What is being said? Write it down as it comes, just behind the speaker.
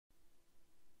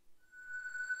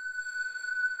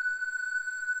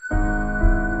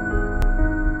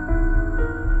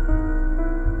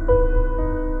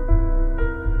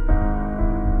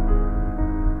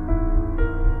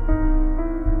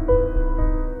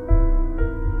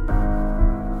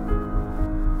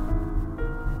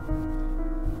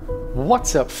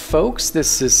What's up, folks?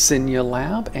 This is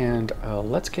Sinulab, and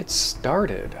let's get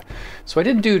started. So I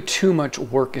didn't do too much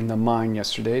work in the mine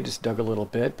yesterday, just dug a little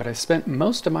bit, but I spent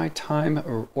most of my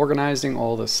time organizing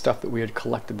all the stuff that we had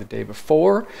collected the day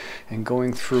before and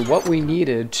going through what we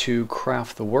needed to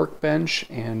craft the workbench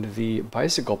and the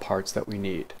bicycle parts that we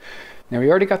need. Now,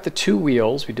 we already got the 2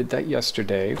 wheels. We did that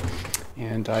yesterday,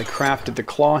 and I crafted the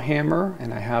claw hammer,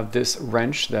 and I have this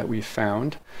wrench that we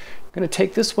found. I'm going to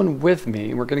take this one with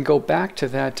me. We're going to go back to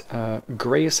that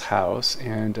Grace house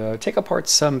and take apart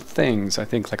some things. I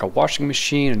think like a washing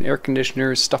machine and air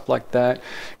conditioners, stuff like that.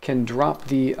 Can drop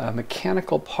the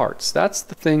mechanical parts. That's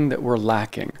the thing that we're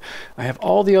lacking. I have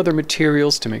all the other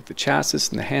materials to make the chassis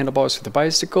and the handlebars for the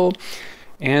bicycle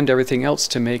and everything else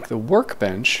to make the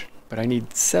workbench, but I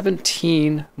need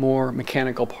 17 more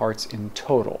mechanical parts in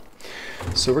total.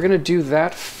 So we're going to do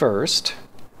that first,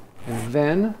 and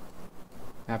then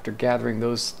after gathering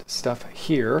those stuff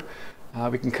here,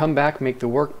 we can come back, make the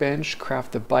workbench,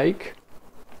 craft the bike.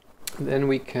 Then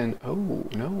we can, oh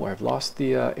no, I've lost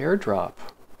the airdrop.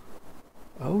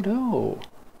 Oh no,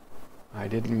 I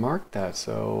didn't mark that,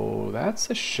 so that's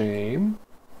a shame.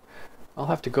 I'll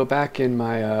have to go back in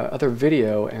my other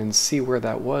video and see where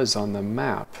that was on the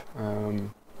map,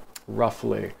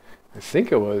 roughly. I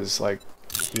think it was like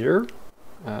here.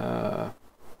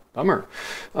 Bummer.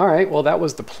 Alright, well that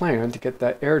was the plan, to get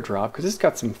that airdrop, because it's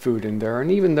got some food in there, and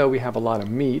even though we have a lot of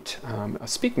meat,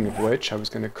 speaking of which, I was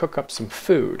going to cook up some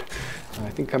food. I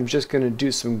think I'm just going to do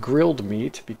some grilled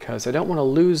meat, because I don't want to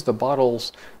lose the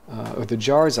bottles, or the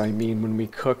jars I mean, when we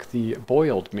cook the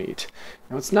boiled meat.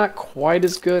 Now it's not quite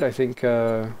as good, I think,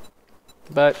 but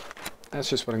that's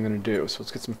just what I'm going to do. So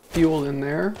let's get some fuel in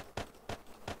there.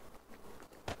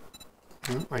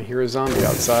 Oh, I hear a zombie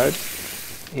outside.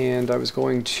 And I was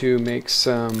going to make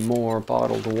some more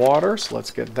bottled water, so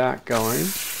let's get that going.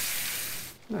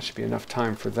 That should be enough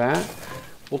time for that.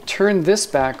 We'll turn this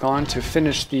back on to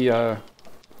finish the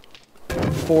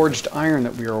forged iron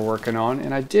that we were working on,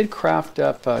 and I did craft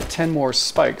up 10 more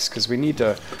spikes because we need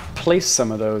to place some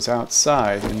of those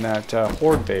outside in that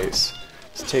horde base.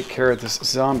 Let's take care of this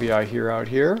zombie I hear out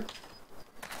here.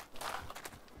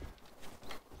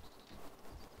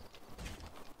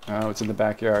 Oh, it's in the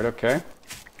backyard, okay.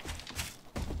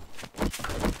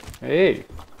 Hey!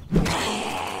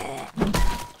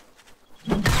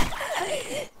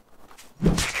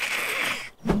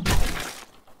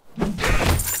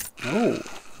 Oh,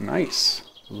 nice.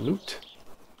 Loot.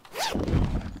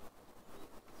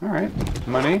 Alright,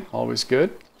 money, always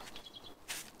good.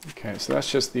 Okay, so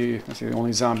that's the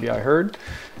only zombie I heard.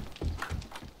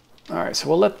 Alright, so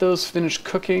we'll let those finish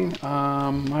cooking.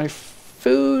 My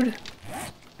food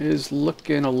is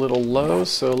looking a little low,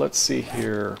 so let's see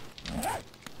here.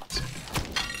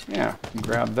 Yeah,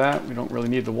 grab that. We don't really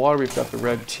need the water. We've got the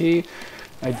red tea.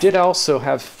 I did also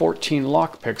have 14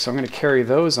 lockpicks, so I'm going to carry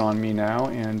those on me now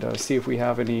and see if we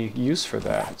have any use for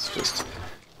that. Let's just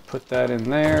put that in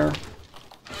there,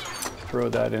 throw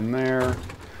that in there,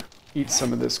 eat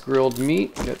some of this grilled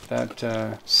meat, get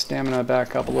that stamina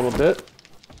back up a little bit.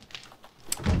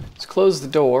 Let's close the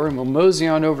door and we'll mosey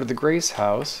on over to the Grace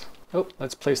house. Oh,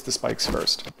 let's place the spikes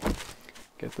first.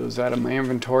 Get those out of my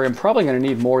inventory. I'm probably going to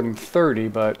need more than 30,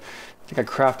 but I think I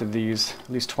crafted these, at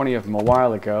least 20 of them a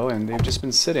while ago, and they've just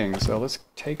been sitting. So let's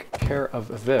take care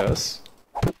of this.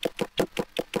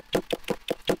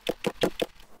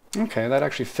 Okay, that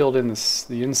actually filled in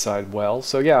the inside well.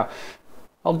 So yeah,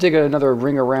 I'll dig another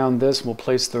ring around this, and we'll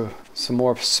place some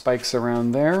more spikes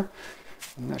around there.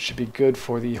 And that should be good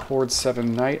for the Horde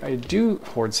 7 night.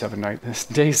 Horde 7 night, this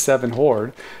Day 7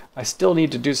 Horde. I still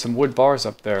need to do some wood bars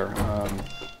up there.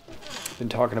 Been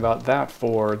talking about that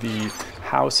for the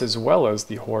house as well as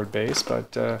the Horde base,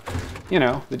 but you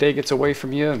know, the day gets away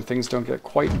from you and things don't get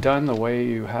quite done the way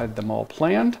you had them all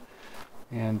planned.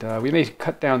 And we may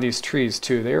cut down these trees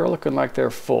too. They are looking like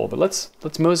they're full, but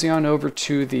let's mosey on over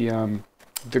to the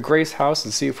Grace house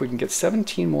and see if we can get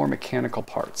 17 more mechanical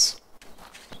parts.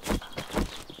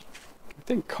 I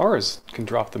think cars can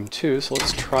drop them too, so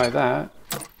let's try that.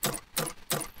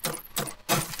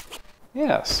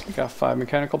 Yes, we got 5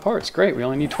 mechanical parts. Great, we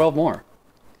only need 12 more.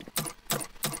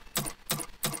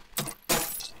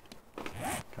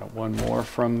 Got 1 more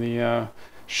from the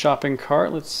shopping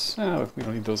cart. Let's, we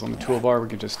don't need those on the toolbar. We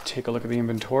can just take a look at the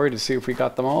inventory to see if we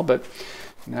got them all, but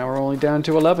now we're only down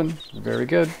to 11. Very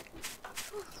good.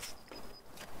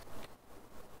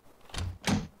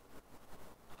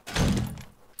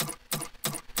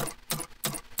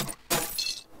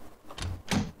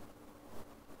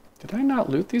 Did I not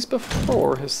loot these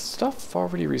before? Has stuff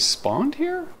already respawned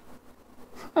here?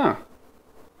 Huh.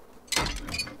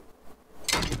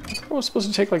 thought it was supposed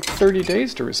to take like 30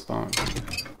 days to respawn.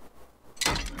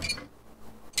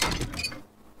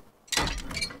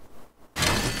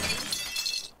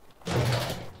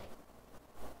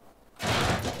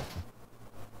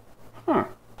 Huh.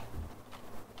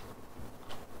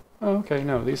 Oh, okay,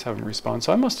 no, these haven't respawned,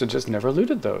 so I must have just never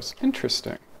looted those.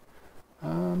 Interesting.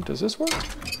 Does this work?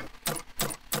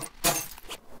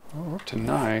 Oh, we're up to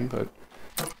 9, but...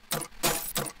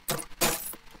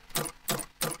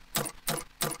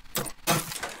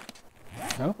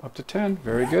 Oh, up to 10.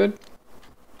 Very good.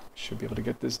 Should be able to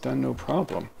get this done no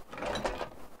problem.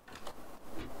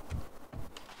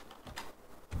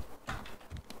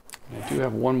 I do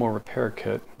have one more repair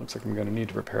kit. Looks like I'm going to need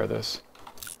to repair this.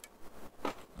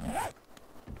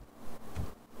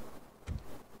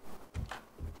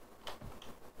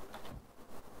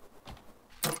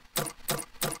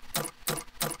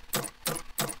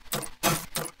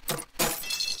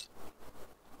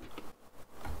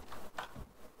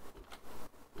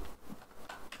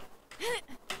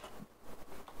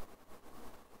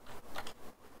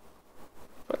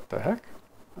 What the heck?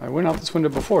 I went out this window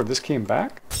before. This came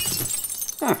back?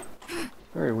 Huh.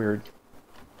 Very weird.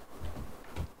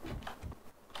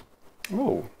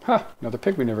 Oh, ha! Another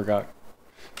pig we never got.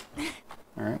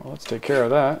 Alright, well, let's take care of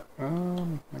that.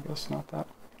 I guess not that.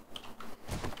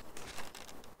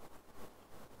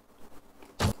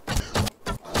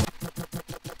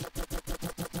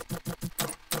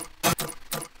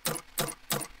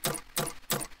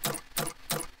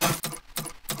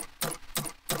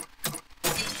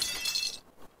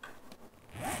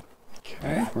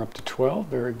 Okay, we're up to 12.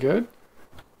 Very good.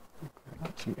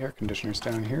 Got some air conditioners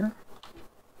down here.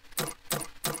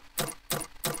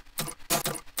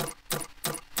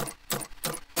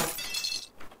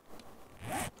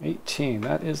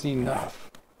 That is enough.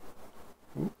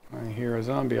 Oop, I hear a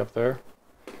zombie up there.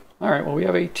 Alright, well we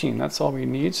have 18. That's all we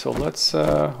need, so let's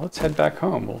head back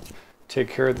home. We'll take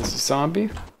care of this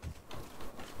zombie.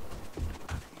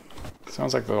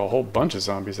 Sounds like there's a whole bunch of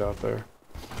zombies out there.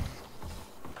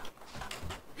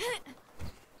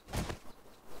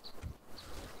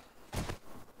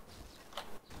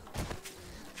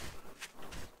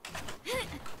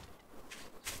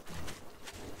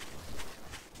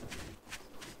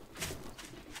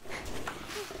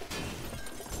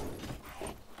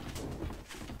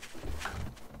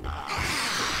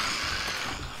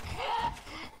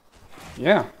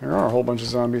 Yeah, there are a whole bunch of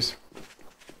zombies.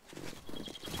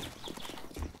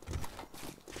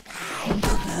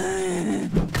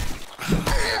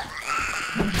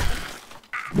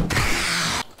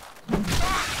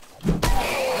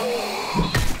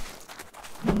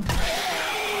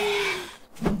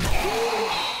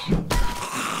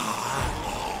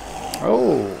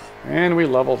 Oh, and we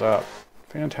leveled up.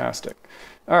 Fantastic.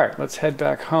 All right, let's head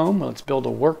back home. Let's build a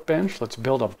workbench. Let's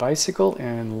build a bicycle,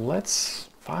 and let's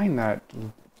find that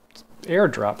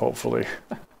airdrop, hopefully.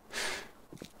 What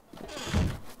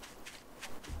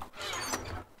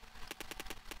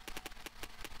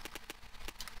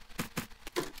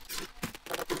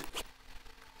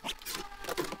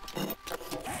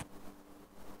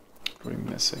are we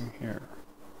missing here?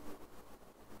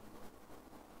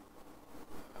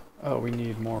 Oh, we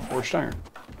need more forged iron.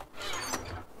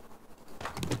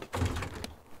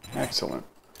 Excellent.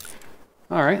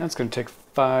 All right, that's going to take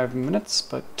 5 minutes,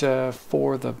 but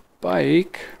for the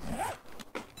bike,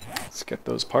 let's get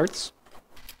those parts.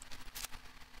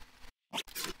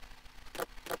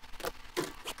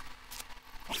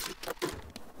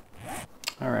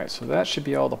 All right, so that should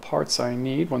be all the parts I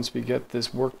need once we get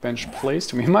this workbench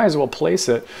placed. We might as well place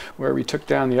it where we took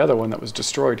down the other one that was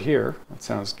destroyed here. That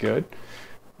sounds good.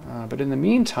 But in the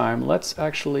meantime, let's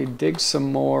actually dig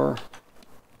some more.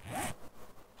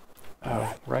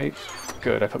 Oh, right.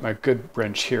 Good. I put my good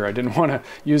wrench here. I didn't want to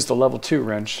use the level 2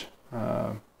 wrench.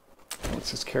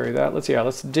 Let's just carry that.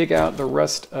 Let's dig out the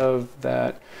rest of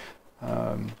that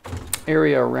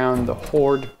area around the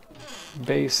horde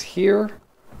base here.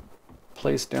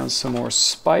 Place down some more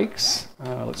spikes.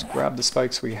 Let's grab the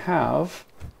spikes we have,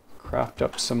 craft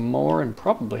up some more, and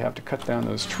probably have to cut down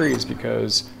those trees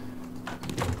because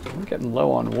we're getting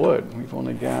low on wood. We've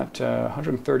only got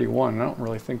 131. I don't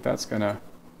really think that's gonna...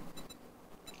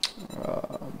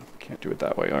 can't do it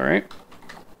that way. All right.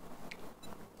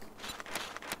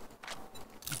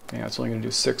 Yeah, it's only going to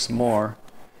do 6 more.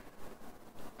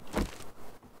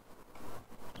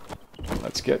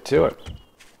 Let's get to it.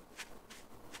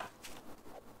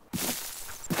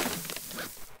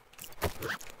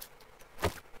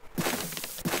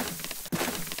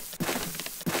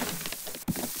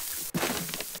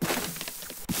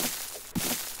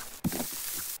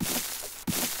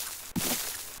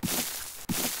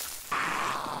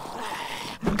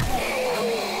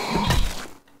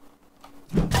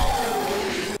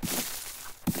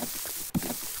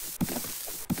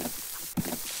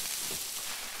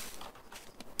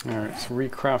 Alright, so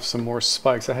recraft some more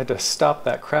spikes. I had to stop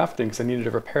that crafting because I needed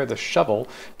to repair the shovel.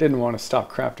 Didn't want to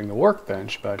stop crafting the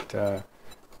workbench, but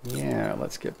yeah,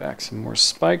 let's get back some more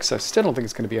spikes. I still don't think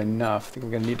it's going to be enough. I think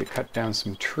I'm going to need to cut down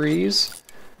some trees.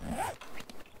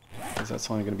 Because that's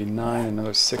only going to be 9,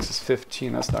 another 6 is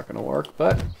 15. That's not going to work,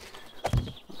 but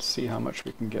let's see how much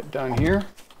we can get done here.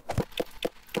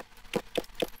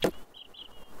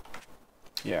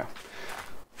 Yeah.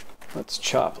 Let's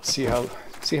chop. Let's see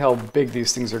how big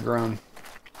these things are grown.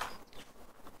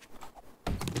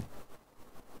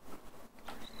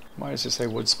 Why does it say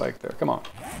wood spike there? Come on.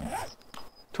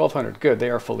 1,200. Good, they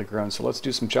are fully grown, so let's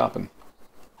do some chopping.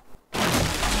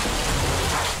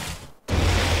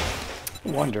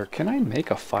 I wonder, can I make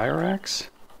a fire axe?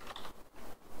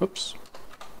 Oops.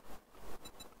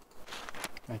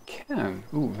 I can.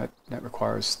 Ooh, that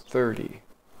requires 30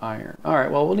 iron.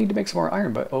 Alright, well, we'll need to make some more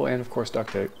iron, but oh, and of course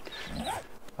duct tape.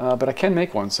 But I can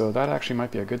make one, so that actually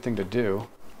might be a good thing to do.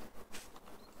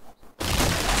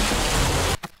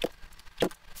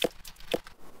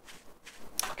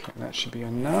 Okay, that should be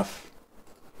enough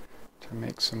to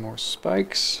make some more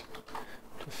spikes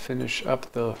to finish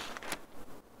up the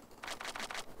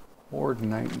horde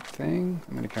night thing.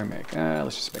 How many can I make?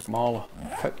 Let's just make them all.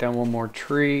 Cut down one more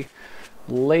tree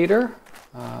later.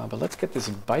 But let's get this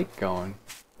bike going.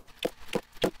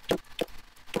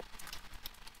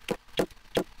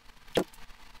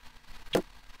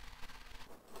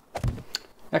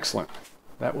 Excellent.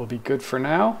 That will be good for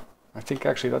now. I think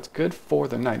actually that's good for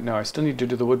the night. No, I still need to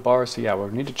do the wood bar, so yeah, we'll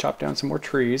need to chop down some more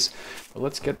trees. But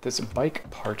let's get this bike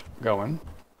part going.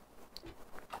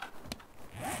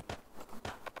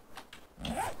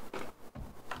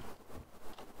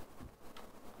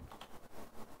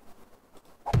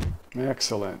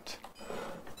 Excellent.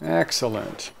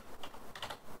 Excellent.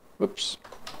 Whoops.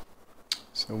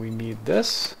 So we need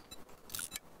this.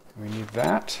 We need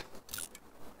that.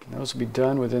 And those will be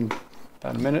done within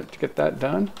about a minute to get that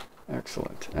done.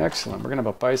 Excellent. Excellent. We're going to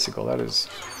have a bicycle. That is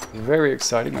very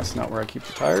exciting. That's not where I keep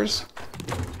the tires.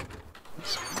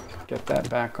 Let's get that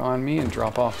back on me and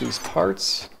drop off these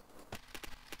parts.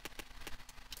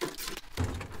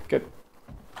 Good.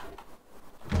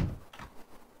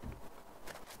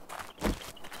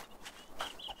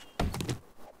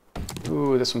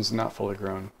 Ooh, this one's not fully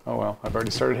grown. Oh well, I've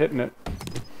already started hitting it.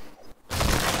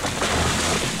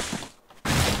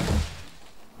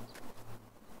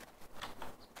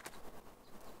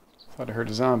 Thought I heard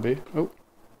a zombie. Oh,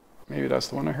 maybe that's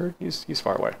the one I heard. He's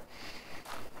far away.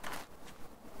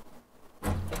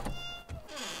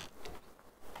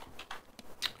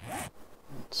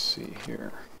 Let's see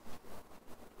here.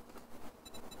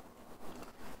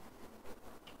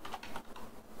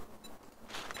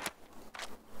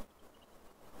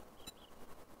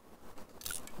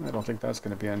 I don't think that's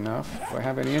going to be enough. Do I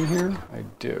have any in here? I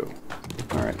do.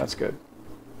 Alright, that's good.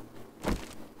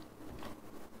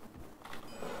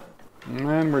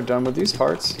 And we're done with these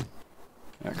parts.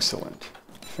 Excellent.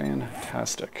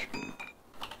 Fantastic.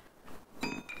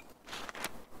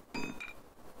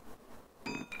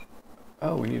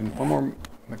 Oh, we need one more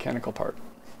mechanical part.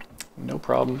 No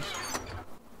problem.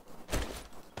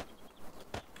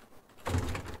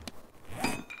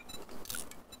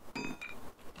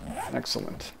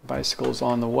 Excellent. Bicycle's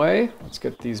on the way. Let's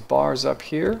get these bars up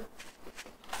here.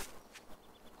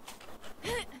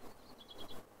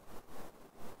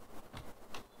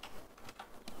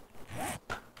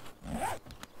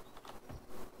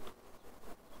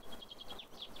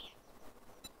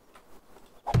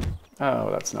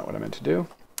 Oh, that's not what I meant to do.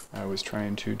 I was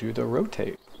trying to do the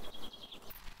rotate.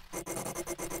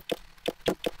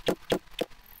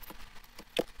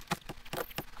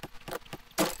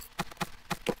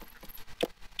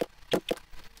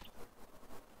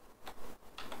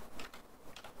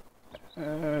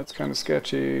 It's kind of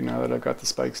sketchy now that I've got the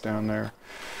spikes down there.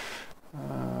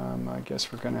 I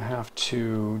guess we're going to have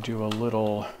to do a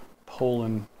little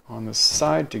pulling on the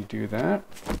side to do that.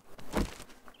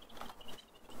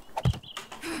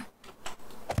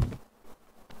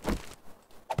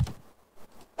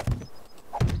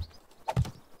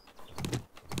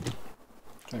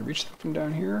 Can I reach that from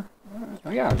down here?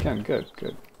 Oh yeah, I can. Good,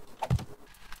 good.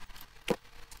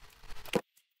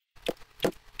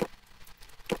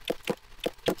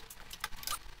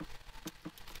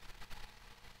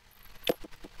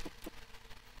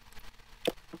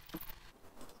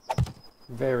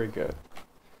 Very good.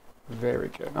 Very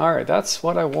good. Alright, that's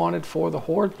what I wanted for the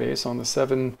horde base on the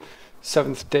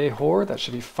seventh day horde. That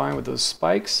should be fine with those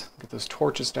spikes. Get those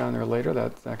torches down there later.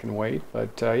 That can wait.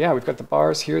 But yeah, we've got the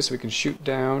bars here so we can shoot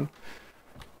down.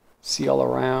 See all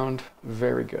around.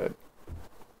 Very good.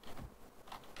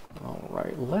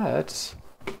 Alright, let's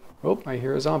Oh, I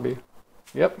hear a zombie.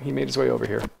 Yep, he made his way over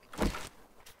here.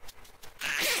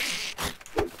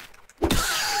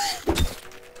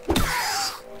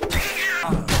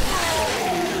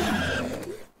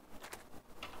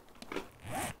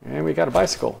 And we got a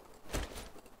bicycle.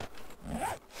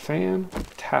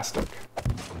 Fantastic.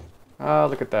 Ah,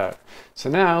 look at that. So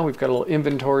now we've got a little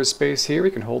inventory space here. We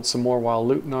can hold some more while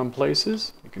looting on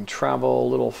places. We can travel a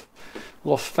little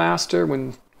faster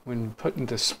when put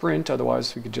into sprint.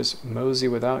 Otherwise, we could just mosey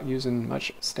without using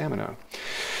much stamina.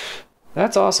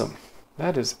 That's awesome.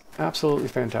 That is absolutely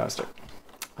fantastic.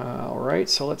 All right,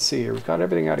 so let's see here. We've got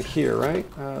everything out of here, right?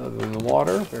 Other than the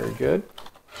water. Very good.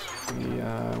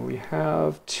 We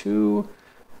have 2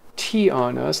 tea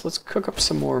on us. Let's cook up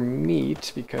some more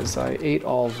meat because I ate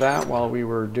all that while we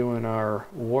were doing our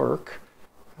work.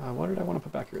 What did I want to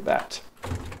put back here? That.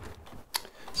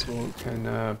 So we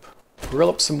can grill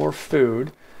up some more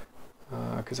food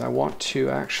because I want to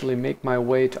actually make my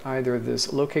way to either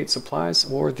this locate supplies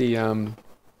or the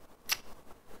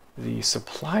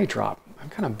supply drop. I'm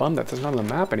kind of bummed that that's not on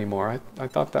the map anymore. I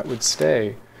thought that would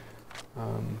stay.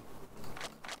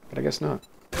 But I guess not.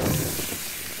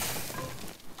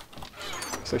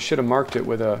 So I should have marked it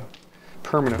with a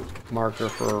permanent marker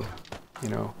for, you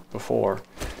know, before.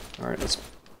 All right, let's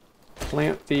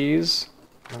plant these.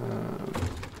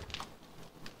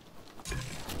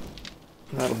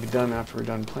 That'll be done after we're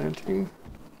done planting.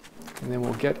 And then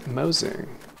we'll get moseying.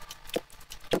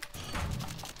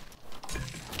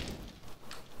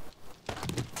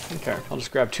 Okay, I'll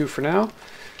just grab 2 for now.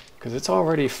 Because it's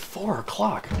already 4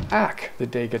 o'clock. Ack, the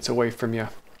day gets away from you.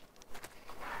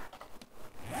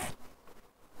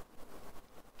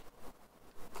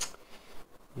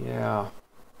 Yeah.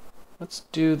 Let's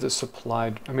do the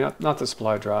supply... I mean, not the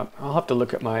supply drop. I'll have to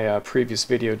look at my previous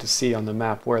video to see on the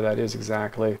map where that is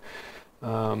exactly. I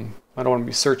don't want to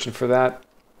be searching for that,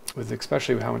 with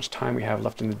especially how much time we have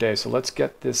left in the day. So let's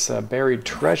get this buried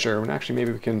treasure. And actually,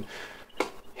 maybe we can...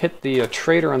 hit the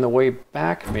trader on the way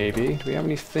back, maybe. Do we have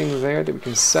anything there that we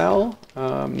can sell?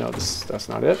 No, that's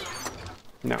not it.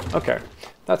 No, okay.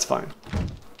 That's fine.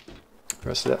 The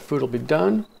rest of that food will be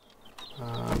done.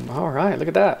 All right, look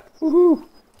at that. Woohoo!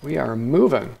 We are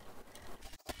moving.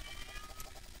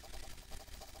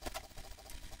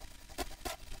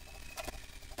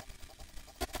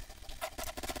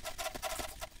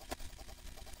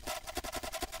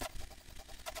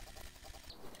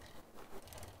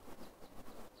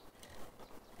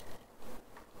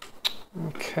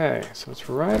 Okay, so it's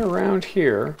right around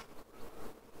here.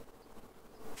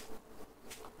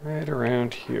 Right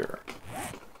around here.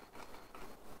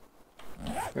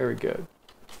 Very good.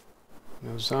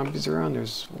 No zombies around.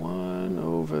 There's one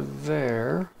over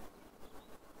there.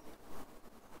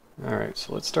 Alright,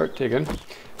 so let's start digging.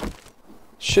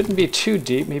 Shouldn't be too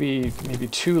deep, maybe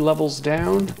 2 levels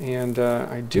down. And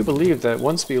I do believe that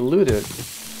once we loot it,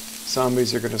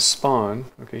 zombies are going to spawn.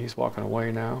 Okay, he's walking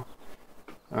away now.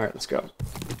 Alright, let's go.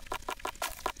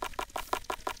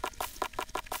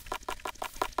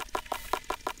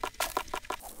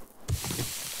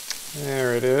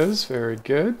 There it is. Very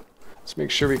good. Let's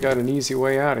make sure we got an easy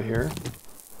way out of here.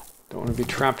 Don't want to be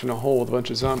trapped in a hole with a bunch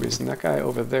of zombies. And that guy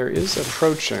over there is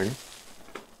approaching.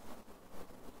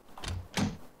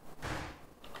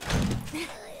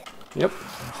 Yep.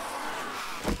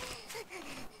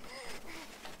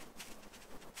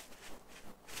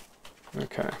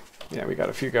 Okay. Yeah, we got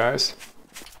a few guys.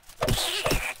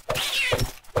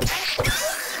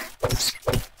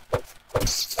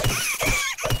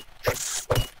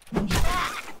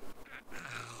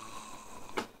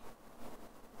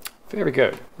 Very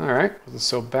good. All right, wasn't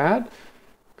so bad.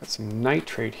 Got some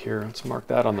nitrate here. Let's mark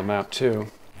that on the map too.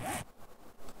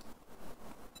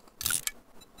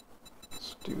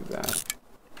 Let's do that.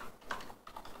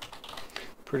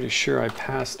 Pretty sure I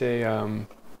passed an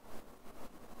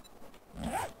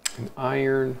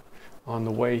iron on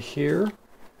the way here.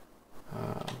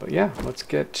 But yeah, let's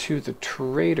get to the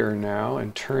trader now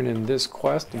and turn in this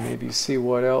quest and maybe see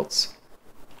what else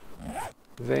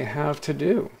they have to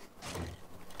do.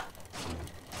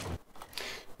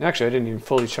 Actually, I didn't even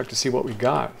fully check to see what we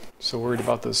got. So worried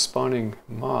about those spawning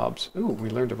mobs. Ooh, we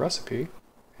learned a recipe.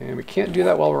 And we can't do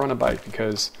that while we're on a bike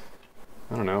because,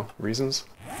 I don't know, reasons.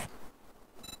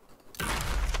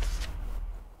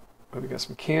 But we got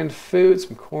some canned food,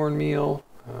 some cornmeal,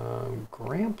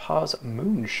 Grandpa's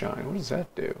moonshine. What does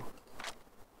that do?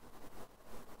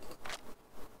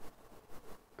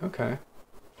 Okay.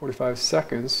 45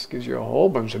 seconds gives you a whole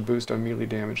bunch of boost on melee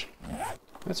damage.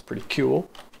 That's pretty cool.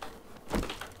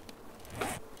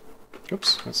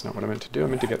 Oops, that's not what I meant to do. I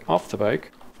meant to get off the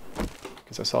bike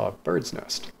because I saw a bird's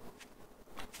nest.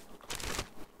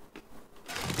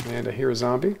 And I hear a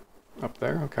zombie up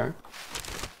there. Okay.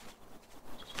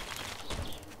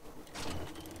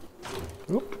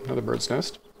 Oop, another bird's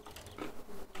nest.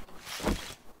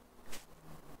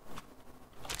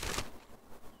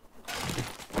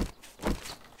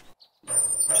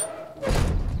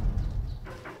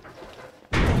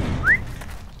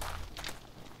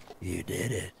 You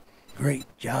did it. Great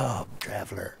job,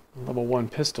 traveler. Level 1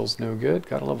 pistol's no good.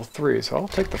 Got a level 3, so I'll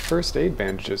take the first aid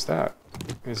bandages. That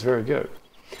is very good.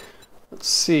 Let's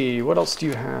see, what else do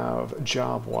you have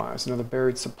job-wise? Another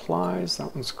buried supplies.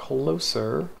 That one's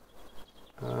closer.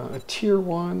 A tier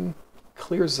 1,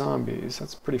 clear zombies.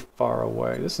 That's pretty far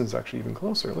away. This one's actually even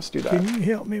closer. Let's do that. Can you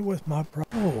help me with my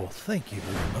Oh, thank you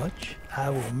very much. I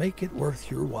will make it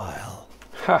worth your while.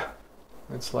 Ha!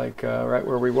 That's like right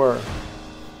where we were.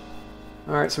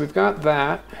 Alright, so we've got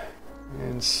that.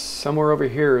 And somewhere over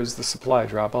here is the supply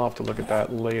drop. I'll have to look at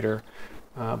that later.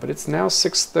 But it's now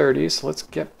 6:30, so let's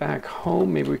get back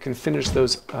home. Maybe we can finish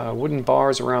those wooden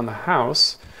bars around the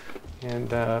house. And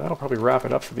that'll probably wrap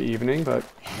it up for the evening, but...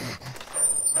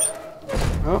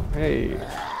 Oh, hey.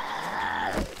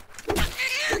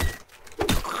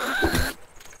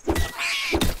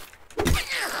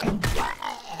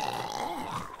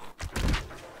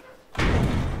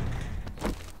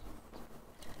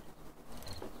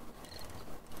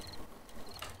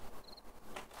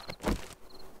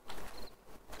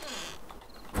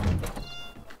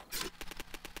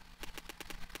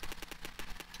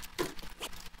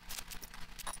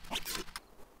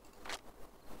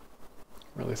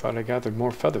 Really thought I gathered more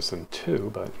feathers than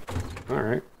 2, but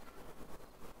alright.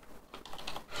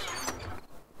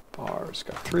 Bars.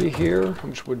 Got 3 here. How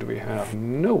much wood do we have?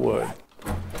 No wood.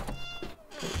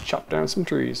 Chop down some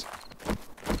trees.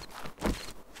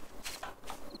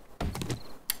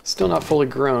 Still not fully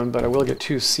grown, but I will get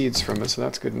 2 seeds from it, so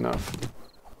that's good enough.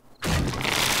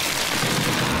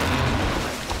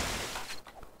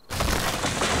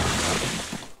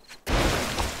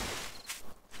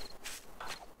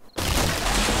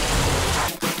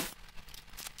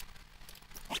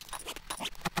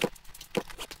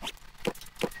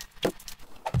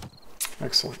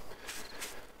 Excellent.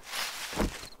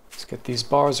 Let's get these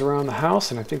bars around the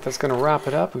house, and I think that's going to wrap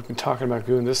it up. We've been talking about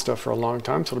doing this stuff for a long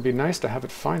time, so it'll be nice to have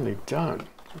it finally done.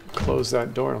 Close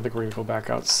that door. I don't think we're going to go back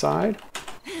outside.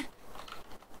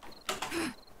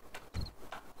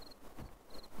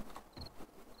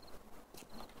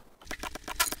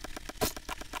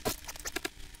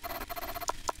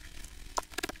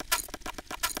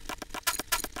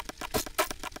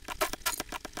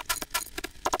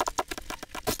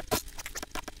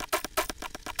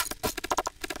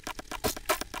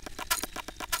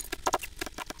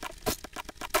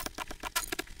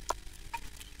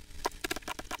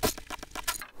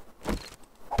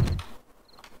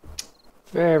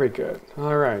 Very good.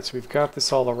 Alright, so we've got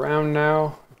this all around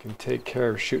now. We can take care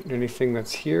of shooting anything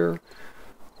that's here.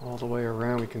 All the way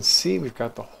around we can see we've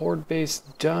got the horde base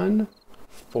done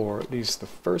for at least the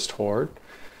first horde.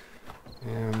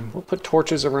 And we'll put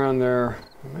torches around there.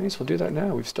 We might as well do that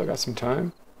now. We've still got some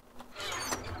time.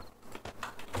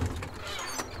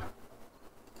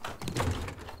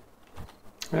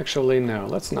 Actually, no.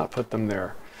 Let's not put them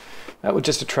there. That would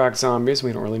just attract zombies.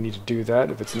 We don't really need to do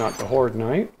that if it's not the horde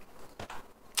night.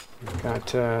 We've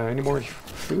got any more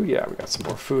food? Yeah, we got some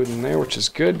more food in there, which is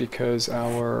good because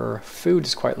our food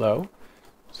is quite low.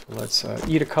 So let's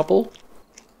eat a couple,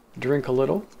 drink a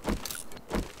little.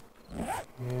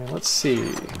 And let's see.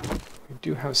 We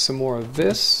do have some more of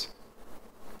this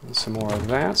and some more of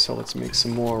that, so let's make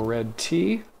some more red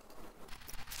tea.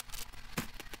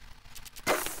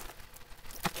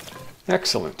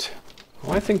 Excellent.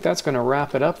 Well, I think that's going to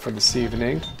wrap it up for this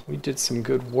evening. We did some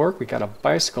good work. We got a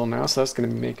bicycle now, so that's going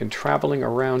to be making traveling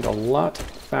around a lot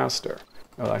faster.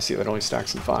 Oh, I see that only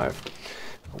stacks in 5.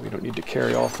 We don't need to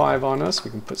carry all 5 on us. We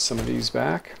can put some of these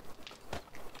back.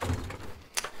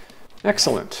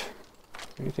 Excellent.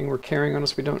 Anything we're carrying on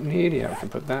us we don't need? Yeah, we can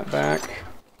put that back.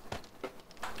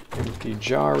 Empty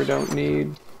jar we don't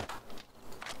need.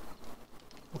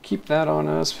 We'll keep that on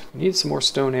us. We need some more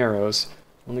stone arrows.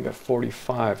 Only got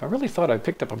 45. I really thought I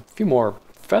picked up a few more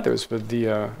feathers with the,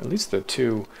 at least the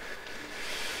 2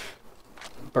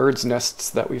 birds'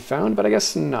 nests that we found, but I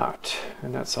guess not.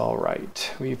 And that's all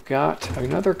right. We've got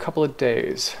another couple of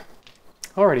days.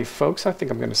 Alrighty, folks, I think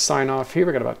I'm going to sign off here.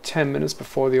 We've got about 10 minutes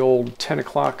before the old 10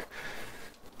 o'clock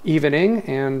evening,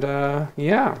 and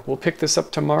yeah, we'll pick this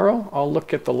up tomorrow. I'll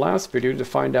look at the last video to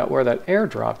find out where that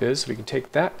airdrop is, so we can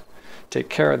take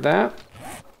care of that.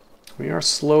 We are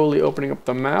slowly opening up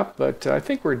the map, but I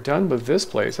think we're done with this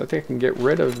place. I think I can get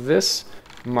rid of this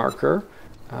marker.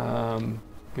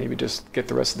 maybe just get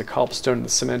the rest of the cobblestone and the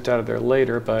cement out of there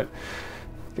later, but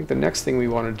I think the next thing we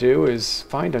want to do is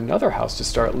find another house to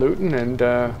start looting and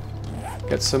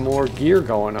get some more gear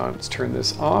going on. Let's turn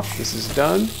this off. This is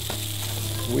done.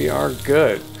 We are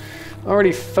good.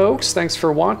 Alrighty, folks, thanks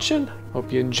for watching.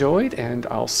 Hope you enjoyed, and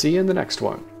I'll see you in the next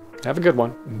one. Have a good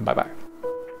one. Bye-bye.